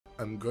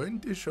I'm going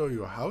to show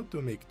you how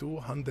to make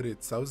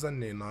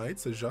 200,000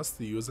 nanites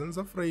just using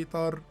the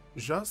freighter,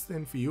 just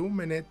in few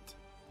minutes.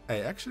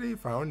 I actually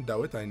found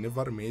out I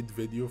never made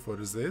video for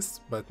this,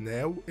 but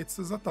now it's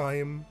the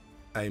time.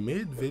 I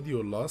made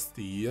video last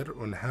year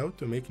on how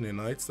to make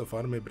nanites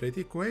farm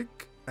pretty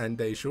quick,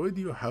 and I showed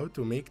you how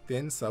to make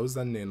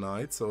 10,000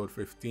 nanites or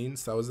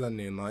 15,000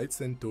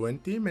 nanites in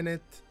 20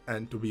 minutes,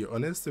 and to be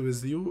honest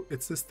with you,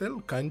 it's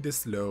still kinda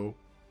slow.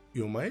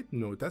 You might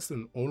notice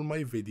in all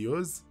my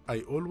videos,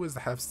 I always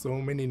have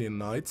so many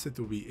nanites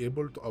to be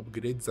able to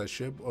upgrade the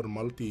ship or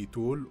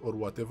multi-tool or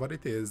whatever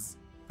it is.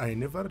 I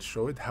never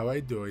showed how I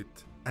do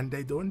it, and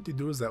I don't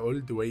do the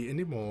old way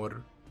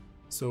anymore.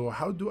 So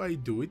how do I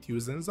do it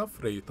using the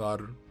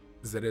freighter?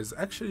 There is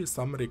actually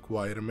some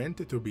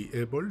requirement to be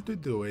able to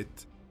do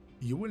it.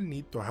 You will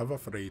need to have a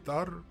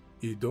freighter.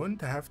 You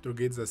don't have to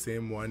get the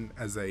same one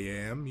as I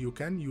am, you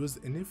can use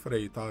any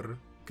freighter,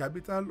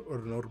 capital or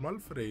normal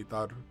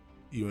freighter.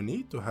 You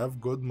need to have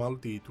good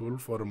multi-tool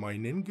for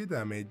mining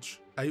damage.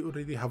 I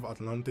already have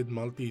Atlantic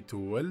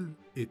multi-tool.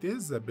 It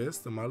is the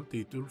best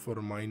multi-tool for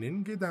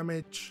mining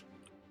damage.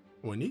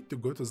 We need to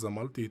go to the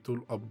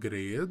multi-tool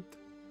upgrade,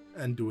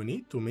 and we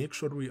need to make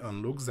sure we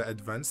unlock the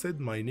advanced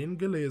mining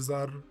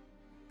laser,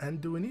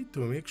 and we need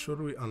to make sure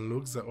we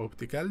unlock the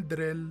optical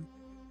drill.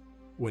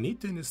 We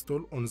need to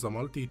install on the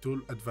multi-tool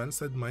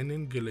advanced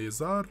mining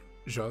laser,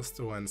 just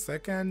 1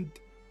 second,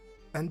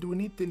 and we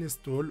need to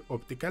install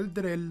optical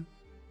drill.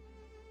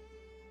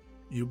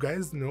 You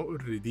guys know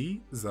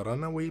already, the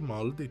runaway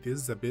mold, it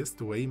is the best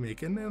way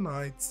making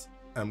nanites.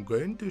 I'm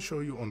going to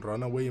show you on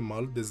runaway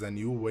mold the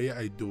new way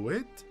I do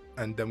it,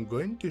 and I'm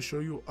going to show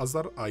you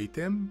other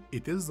item,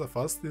 it is the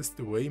fastest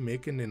way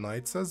making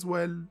nanites as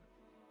well.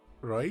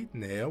 Right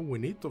now we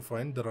need to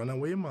find the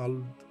runaway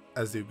mold.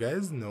 As you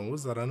guys know,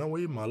 the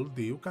runaway mold,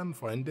 you can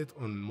find it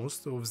on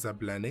most of the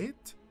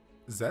planet.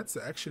 That's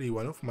actually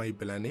one of my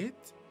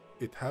planet.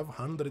 It have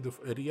hundreds of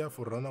area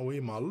for runaway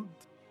mold.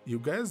 You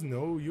guys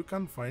know you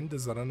can find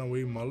the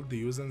runaway mold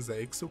using the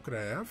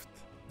exocraft.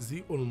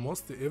 They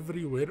almost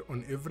everywhere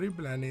on every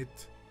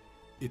planet.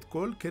 It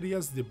called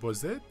Curious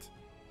Deposit.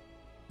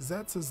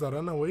 That's the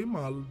runaway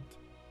mold.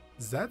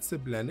 That's a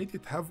planet,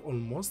 it have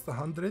almost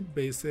 100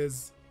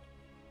 bases.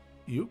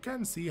 You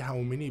can see how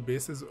many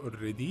bases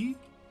already.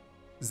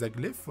 The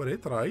glyph for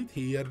it right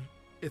here.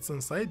 It's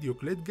inside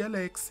Euclid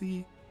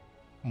Galaxy.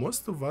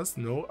 Most of us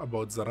know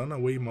about the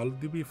runaway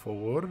mold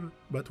before,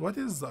 but what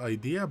is the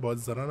idea about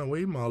the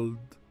runaway mold?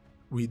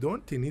 We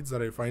don't need the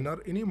refiner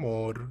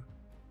anymore.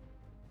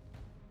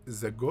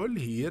 The goal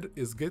here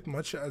is get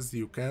much as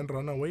you can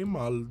runaway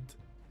mold.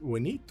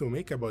 We need to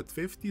make about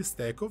 50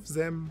 stack of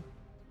them.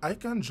 I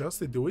can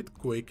just do it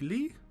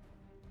quickly.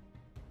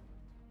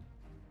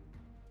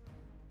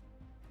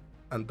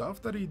 And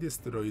after you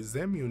destroy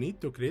them, you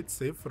need to create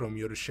save from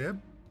your ship,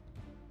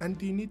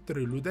 and you need to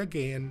reload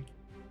again.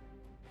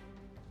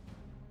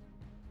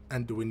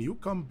 And when you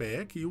come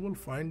back, you will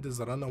find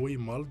the runaway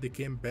mold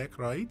came back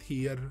right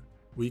here.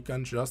 We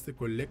can just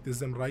collect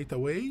them right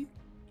away.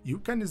 You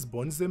can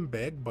spawn them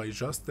back by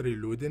just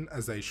reloading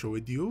as I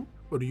showed you,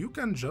 or you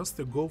can just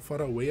go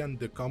far away and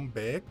come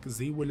back,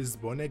 they will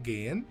spawn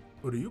again,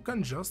 or you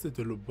can just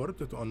teleport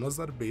to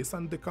another base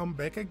and come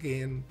back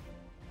again.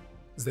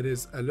 There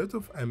is a lot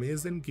of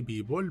amazing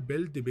people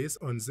build base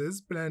on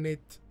this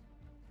planet.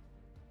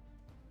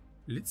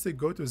 Let's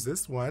go to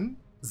this one.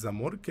 The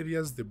more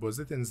curious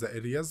deposit in the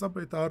area, the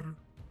better.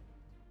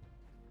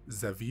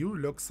 The view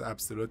looks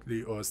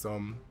absolutely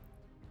awesome.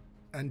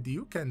 And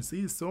you can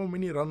see so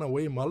many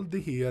runaway mold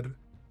here.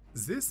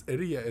 This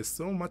area is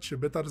so much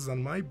better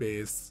than my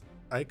base.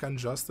 I can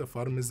just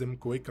farm them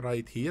quick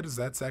right here,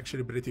 that's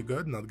actually pretty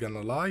good, not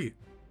gonna lie.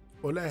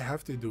 All I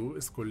have to do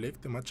is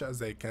collect much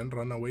as I can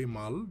runaway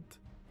mold.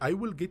 I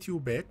will get you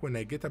back when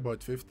I get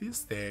about 50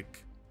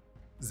 stack.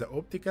 The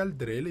optical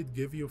drill, it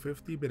give you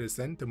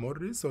 50% more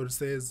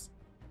resources.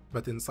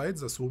 But inside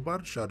the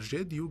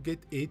supercharged you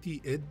get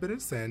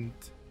 88%.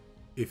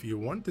 If you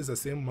want the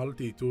same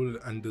multi-tool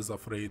and the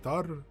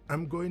freighter,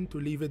 I'm going to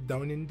leave it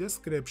down in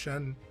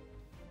description.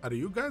 Are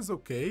you guys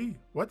okay?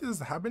 What is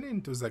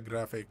happening to the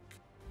graphic?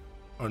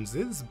 On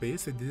this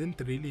base it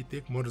didn't really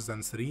take more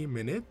than 3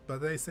 minutes,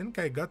 but I think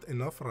I got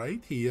enough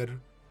right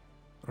here.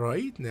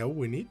 Right now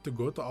we need to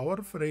go to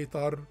our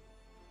freighter.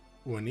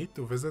 We need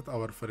to visit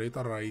our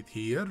freighter right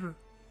here.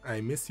 I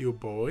miss you,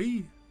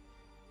 boy.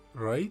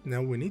 Right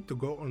now we need to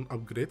go on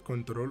upgrade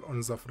control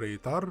on the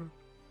freighter,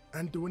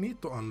 and we need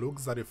to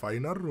unlock the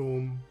refiner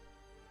room.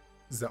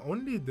 The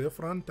only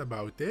different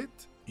about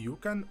it, you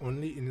can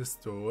only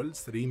install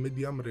 3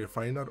 medium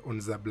refiner on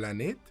the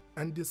planet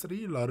and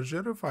 3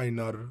 larger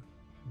refiner.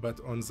 But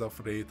on the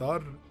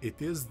freighter,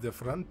 it is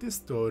different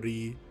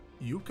story.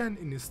 You can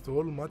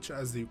install much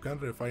as you can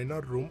refiner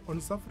room on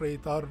the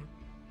freighter.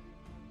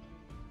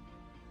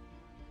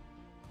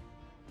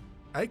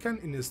 I can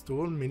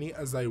install many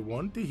as I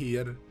want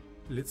here.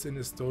 Let's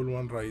install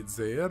one right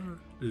there.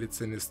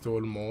 Let's install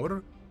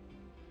more.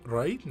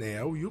 Right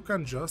now, you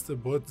can just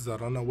put the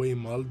runaway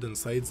mold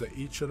inside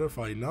each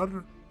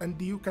refiner, and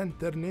you can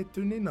turn it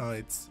to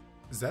nanites.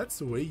 That's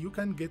the way you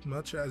can get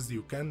much as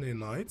you can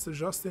nanites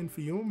just in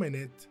few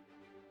minutes.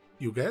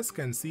 You guys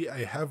can see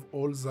I have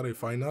all the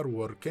refiner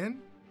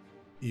working.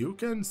 You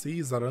can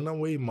see the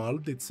runaway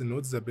mold, it's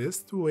not the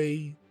best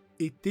way.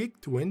 It takes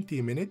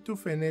 20 minutes to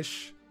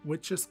finish,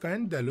 which is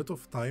kinda a lot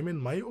of time in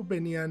my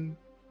opinion.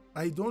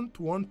 I don't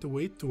want to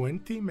wait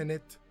 20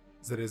 minutes.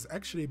 There is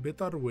actually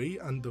better way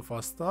and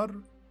faster.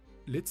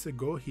 Let's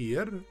go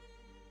here.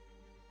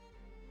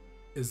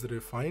 Is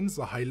refine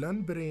the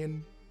Highland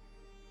Brain.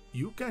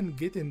 You can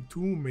get in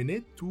 2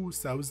 minutes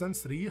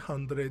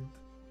 2300.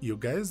 You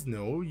guys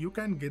know you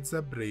can get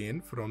the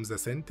brain from the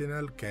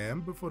Sentinel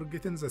camp for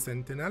getting the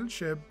Sentinel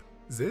ship.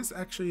 This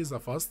actually is the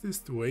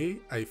fastest way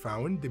I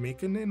found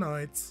making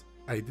nanites.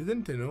 I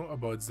didn't know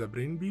about the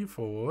brain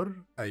before.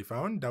 I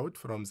found out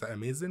from the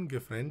amazing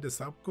friend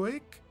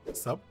Subquake.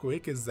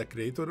 Subquake is the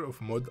creator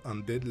of mod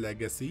Undead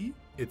Legacy.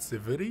 It's a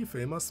very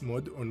famous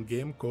mod on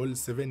game called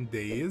 7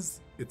 Days.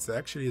 It's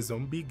actually a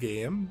zombie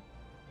game.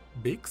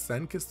 Big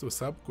thanks to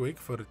Subquake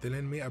for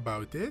telling me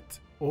about it.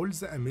 All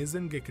the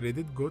amazing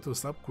credit go to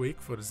Subquake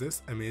for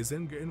this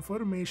amazing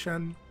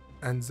information.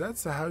 And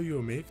that's how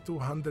you make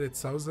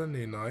 200,000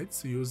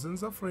 nanites using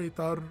the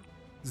freighter.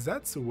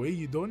 That's the way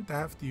you don't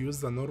have to use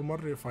the normal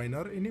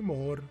refiner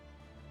anymore.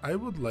 I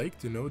would like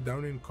to know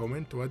down in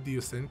comment what do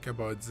you think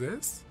about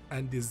this,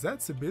 and is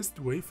that the best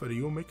way for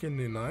you making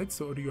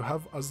nanites or you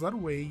have other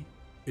way?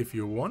 If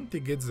you want to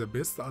get the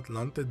best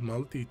Atlantic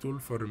multi-tool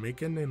for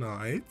making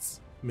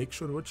nanites, make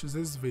sure to watch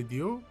this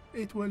video,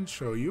 it will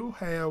show you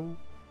how.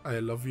 I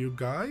love you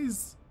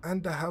guys,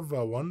 and have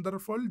a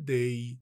wonderful day.